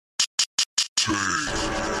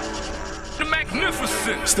The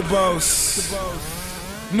magnificent. It's the boss.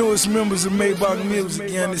 Newest members of Maybach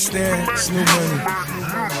Music, you understand? It's new money.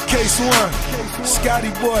 Kase 1, Scotty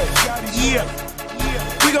boy. Yeah.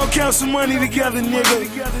 We gon' count some money together, nigga.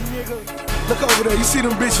 Look over there, you see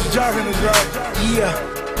them bitches jogging us, right? Yeah.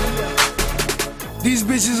 These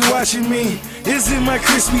bitches watching me. Is it my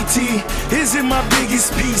crispy tea? Is it my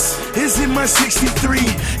biggest piece? Is it my 63?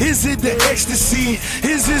 Is it the ecstasy?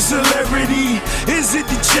 Is it celebrity? Is it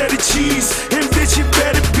the cheddar cheese? And bitch, it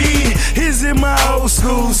better be. Is it my old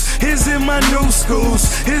schools? Is it my new schools?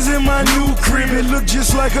 Is it my new crib? It look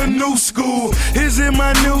just like a new school. Is it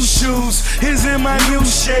my new shoes? Is it my new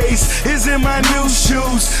shades? Is it my new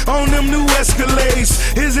shoes on them new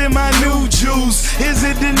Escalades? Is it my new juice? Is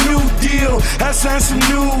it the new deal? I signed some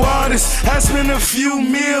new artists. I spent a few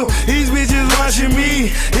mil. These bitches watching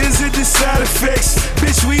me. Is it the side effects?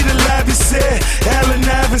 Bitch, we the lobby set. Allen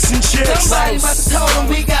Iverson checks. Somebody about to tell them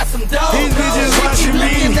we got some dough. These bitches watching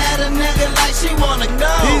me. Looking at a nigga like she wanna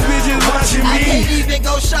go. These bitches watching me. I can't even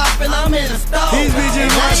go shopping, I'm in the store. These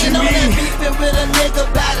bitches watching me. I ain't on that beefing with a nigga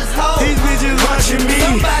about his hoe. These bitches watching me.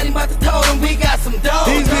 Somebody about to tell them we got some dough.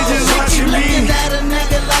 These bitches watching me. Looking at a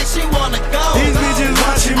nigga like she wanna go. These bitches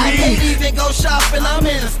watching me. I can't even go shopping, I'm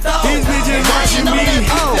in the store. These bitches watching me.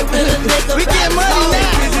 We get money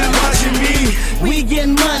now. These bitches watching me. We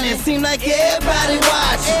getting money, seem like everybody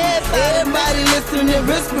watching. Everybody listening and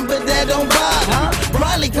whispering, but that don't bother.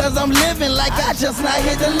 Probably cause I'm living like I just not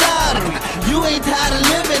hit the lottery. You ain't tired of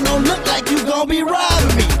living, don't look like you gon' be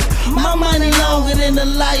robbing me. My money longer than the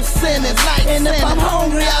life sentence. And if I'm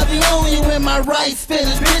hungry, I'll be on you when my rice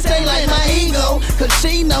finish. Bitch ain't like my ego, cause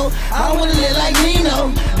she know I wanna live like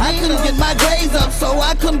Nino. I couldn't get my grades up, so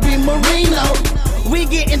I couldn't be Marino. We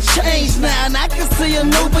getting changed now, and I can see a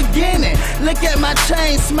new beginning. Look at my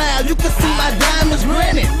chain smile, you can see my diamonds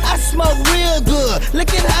grinning. I smoke real good, look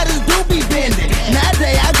at how this do be bending.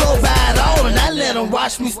 Nowadays I go by it all, and I let them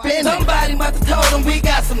watch me spin it. Somebody must have told them we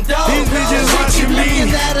got some dough. These bitches watching me.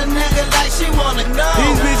 Looking at a nigga like she wanna go.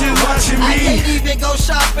 These bitches watching me. I can't even go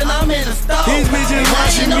shopping, I'm in the store. These bitches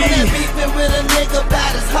watching me. I ain't on that beefing with a nigga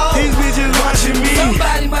about his hoe. These bitches watching me.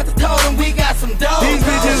 Somebody must have told them we got some dough. These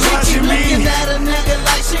bitches watching me. Looking at a nigga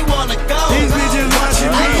like she wanna go. These bitches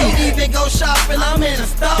watching me. I can't even go shopping, I'm in the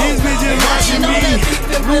store. These bitches watching me.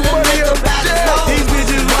 With a nigga about his hoe. These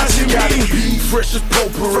bitches watching me. Fresh as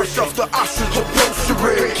potpourri, fresh off the ostrich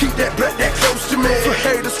upholstery. Keep that back that close to me. For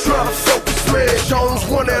haters trying to focus me. Jones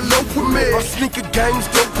wanna elope with me. My sneaker game's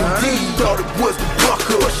dope indeed. Thought it was the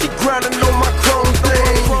bucker, but she grinding on my chrome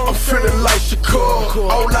thing. I'm feeling like Shakur,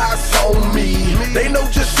 all eyes on me. They know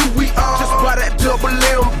just who we are, just by that double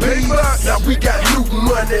MB. Now we got new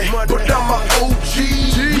money, but I'm a OG.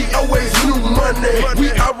 We always new money,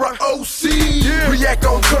 we are a OC. React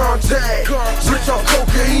on contact, rich on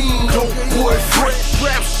cocaine. Dope boy fresh,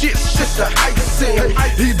 rap shit's just a icing.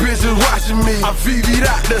 These bitches watching me, I feed it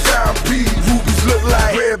out the MP. Rubies look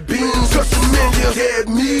like red beans, cause some millions had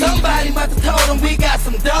me. Somebody must have told them we got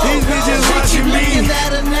some dough. These bitches watching me. Looking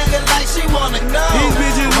at a nigga like she wanna go. These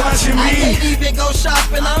bitches watching I me. can't even go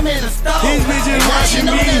shopping, I'm in the store. These bitches watching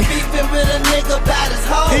I ain't on me. that beefing with a nigga about his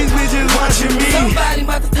hoe. These bitches watching me. Somebody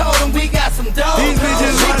must have told them we got some dough. These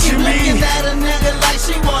bitches watching me. Looking at a nigga like